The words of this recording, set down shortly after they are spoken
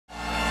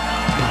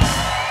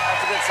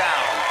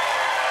sound.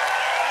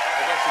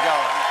 It gets you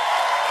going.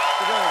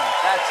 Keep going.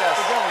 That's just...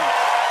 Keep going.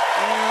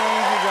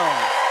 Easy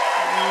going.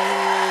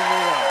 Easy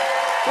going.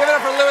 Give it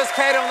up for Louis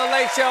Cato and the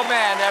Late Show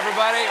Band,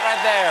 everybody,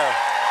 right there.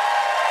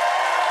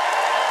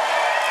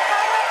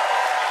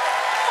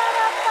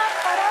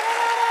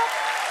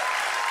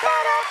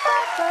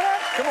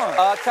 Come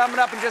on. Coming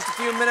up in just a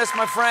few minutes,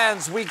 my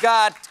friends, we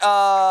got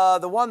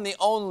the one, the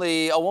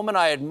only, a woman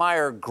I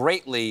admire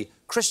greatly,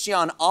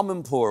 Christian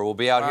Amanpour will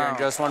be out here in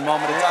just one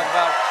moment to talk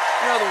about,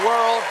 you know, the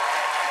world.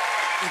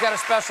 He's got a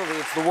specialty,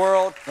 it's the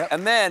world. Yep.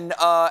 And then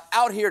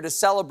out here to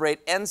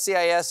celebrate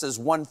NCIS's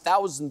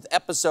 1000th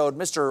episode,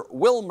 Mr.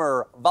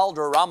 Wilmer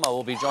Valderrama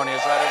will be joining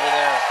us right over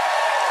there.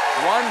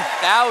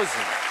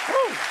 1,000.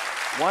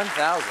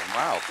 1,000,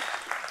 wow.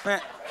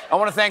 I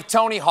want to thank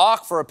Tony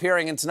Hawk for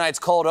appearing in tonight's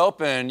Cold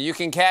Open. You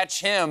can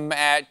catch him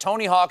at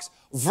Tony Hawk's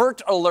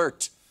Vert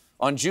Alert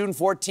on June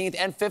 14th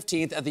and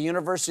 15th at the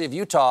University of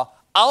Utah.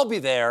 I'll be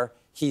there,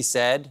 he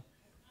said.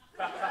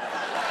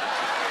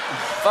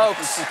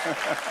 Folks,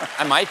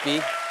 I might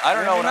be. I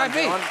don't know what I'm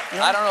doing.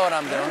 Yeah. I don't know what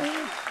I'm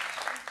doing.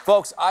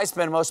 Folks, I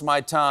spend most of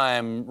my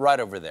time right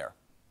over there,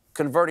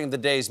 converting the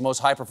day's most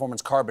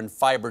high-performance carbon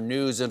fiber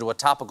news into a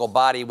topical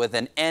body with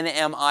an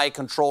NMI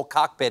control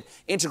cockpit,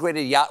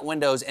 integrated yacht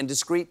windows, and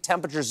discrete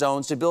temperature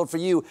zones to build for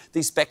you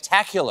the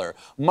spectacular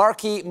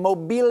Marchi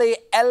Mobile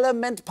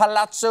Element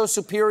Palazzo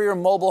Superior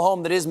mobile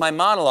home that is my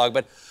monologue.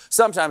 But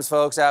sometimes,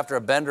 folks, after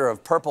a bender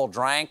of purple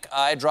drank,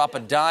 I drop a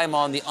dime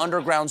on the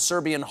underground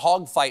Serbian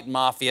hogfight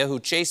mafia who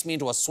chase me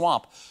into a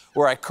swamp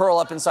where I curl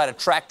up inside a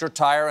tractor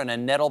tire and a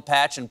nettle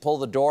patch and pull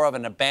the door of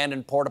an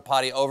abandoned porta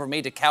potty over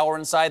me to cower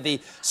inside the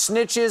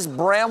Snitches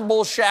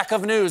Bramble Shack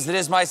of news that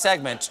is my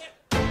segment.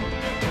 Meanwhile,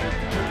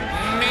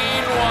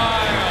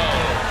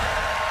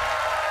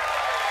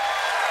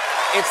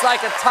 it's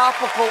like a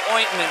topical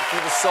ointment for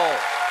the soul.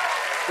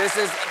 This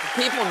is,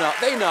 people know,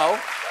 they know.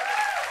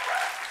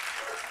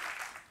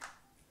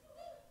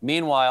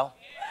 Meanwhile,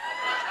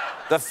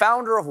 the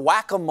founder of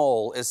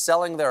Whack-A-Mole is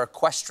selling their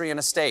equestrian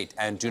estate,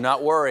 and do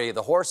not worry,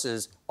 the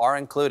horses are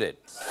included.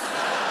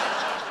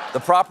 The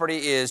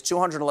property is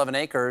 211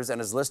 acres and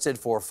is listed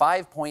for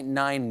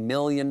 $5.9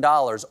 million,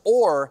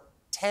 or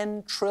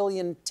 10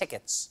 trillion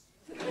tickets.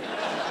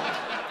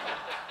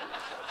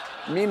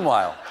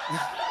 Meanwhile,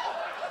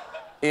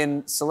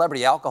 in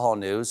celebrity alcohol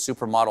news,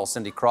 supermodel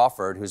Cindy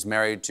Crawford, who's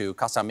married to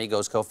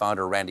Casamigos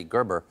co-founder Randy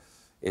Gerber,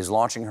 is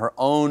launching her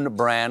own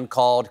brand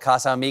called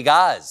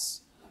Casamigas.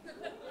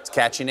 It's a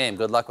catchy name.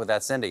 Good luck with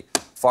that, Cindy.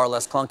 Far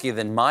less clunky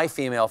than my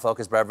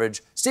female-focused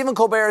beverage, Stephen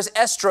Colbert's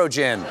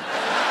Estrogen.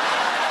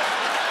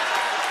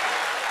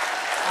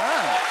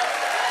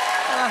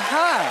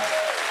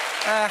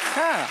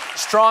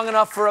 Strong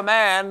enough for a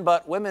man,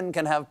 but women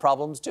can have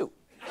problems too.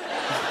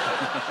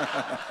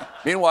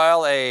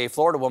 Meanwhile, a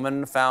Florida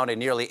woman found a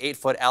nearly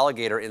 8-foot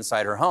alligator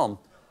inside her home.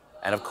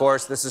 And of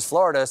course, this is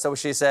Florida, so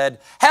she said,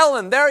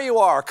 "Helen, there you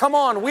are. Come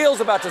on,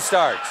 wheel's about to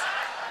start."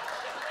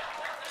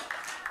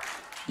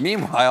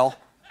 Meanwhile,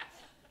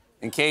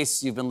 in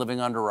case you've been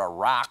living under a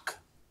rock,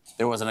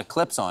 there was an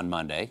eclipse on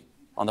Monday.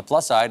 On the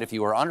plus side, if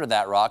you were under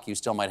that rock, you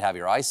still might have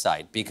your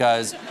eyesight,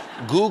 because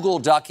Google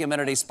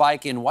documented a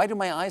spike in "why do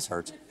my eyes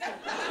hurt?"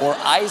 or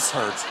 "eyes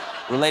hurt"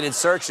 related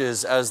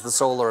searches as the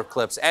solar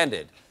eclipse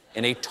ended.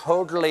 In a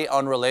totally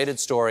unrelated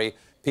story,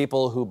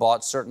 people who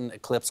bought certain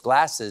eclipse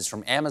glasses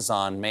from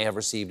Amazon may have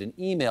received an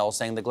email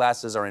saying the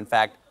glasses are in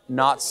fact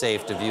not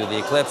safe to view the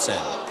eclipse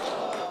in.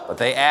 But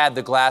they add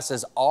the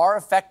glasses are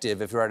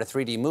effective if you're at a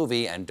 3D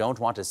movie and don't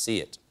want to see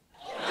it.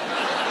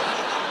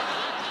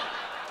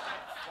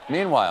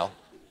 Meanwhile,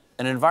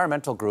 an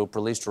environmental group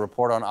released a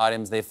report on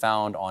items they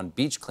found on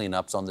beach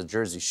cleanups on the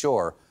Jersey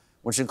Shore,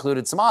 which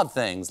included some odd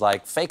things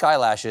like fake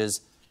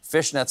eyelashes,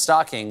 fishnet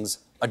stockings,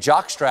 a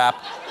jockstrap,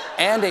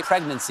 and a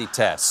pregnancy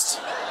test.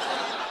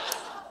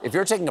 If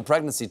you're taking a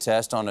pregnancy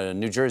test on a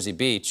New Jersey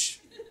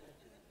beach,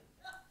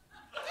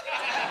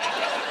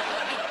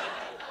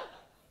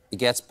 it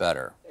gets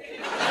better.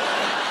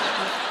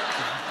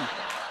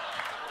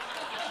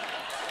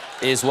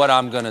 Is what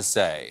I'm gonna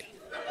say.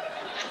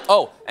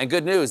 Oh, and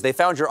good news, they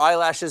found your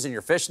eyelashes in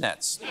your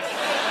fishnets.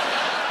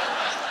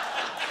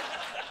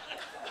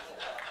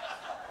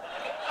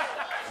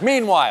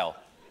 Meanwhile,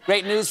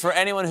 great news for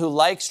anyone who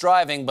likes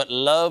driving but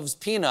loves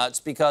peanuts,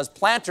 because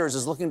Planters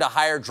is looking to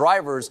hire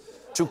drivers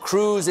to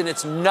cruise in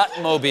its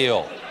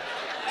Nutmobile.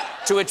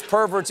 To which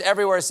perverts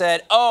everywhere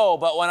said, "Oh,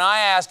 but when I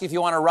ask if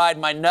you want to ride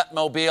my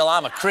Nutmobile,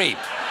 I'm a creep."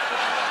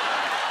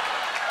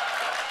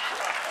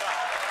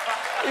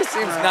 He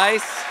seems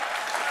nice.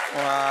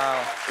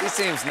 Wow. He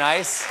seems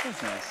nice.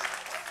 That's nice.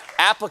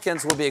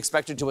 Applicants will be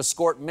expected to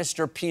escort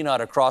Mr.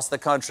 Peanut across the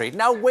country.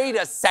 Now, wait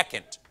a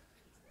second.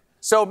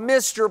 So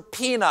Mr.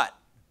 Peanut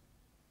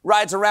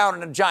rides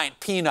around in a giant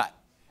peanut.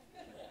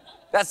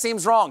 That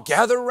seems wrong.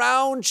 Gather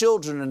round,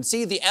 children, and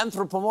see the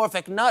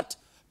anthropomorphic nut,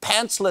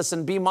 pantsless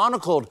and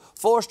be-monocled,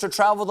 forced to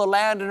travel the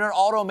land in an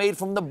auto made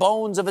from the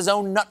bones of his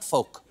own nut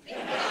folk.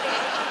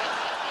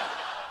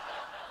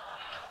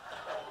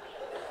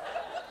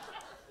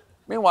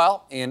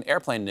 Meanwhile, in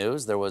airplane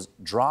news, there was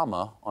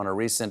drama on a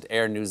recent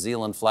Air New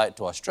Zealand flight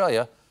to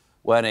Australia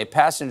when a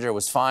passenger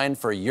was fined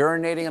for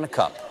urinating in a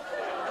cup.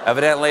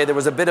 Evidently, there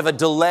was a bit of a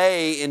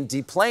delay in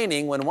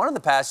deplaning when one of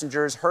the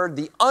passengers heard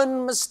the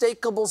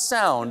unmistakable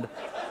sound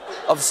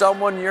of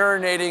someone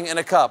urinating in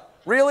a cup.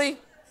 Really?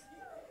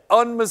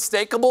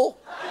 Unmistakable?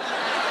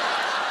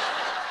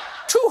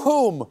 To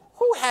whom?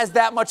 Who has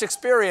that much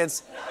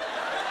experience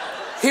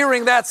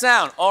hearing that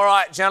sound? All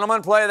right,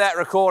 gentlemen, play that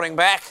recording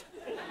back.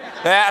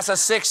 That's a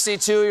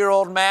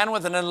 62-year-old man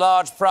with an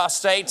enlarged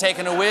prostate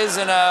taking a whiz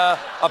in a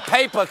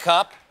paper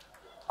cup.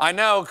 I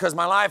know, because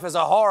my life is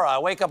a horror. I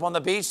wake up on the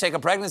beach, take a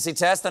pregnancy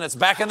test, and it's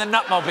back in the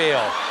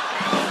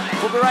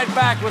Nutmobile. We'll be right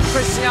back with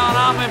Christian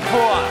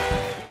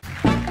Amanpour.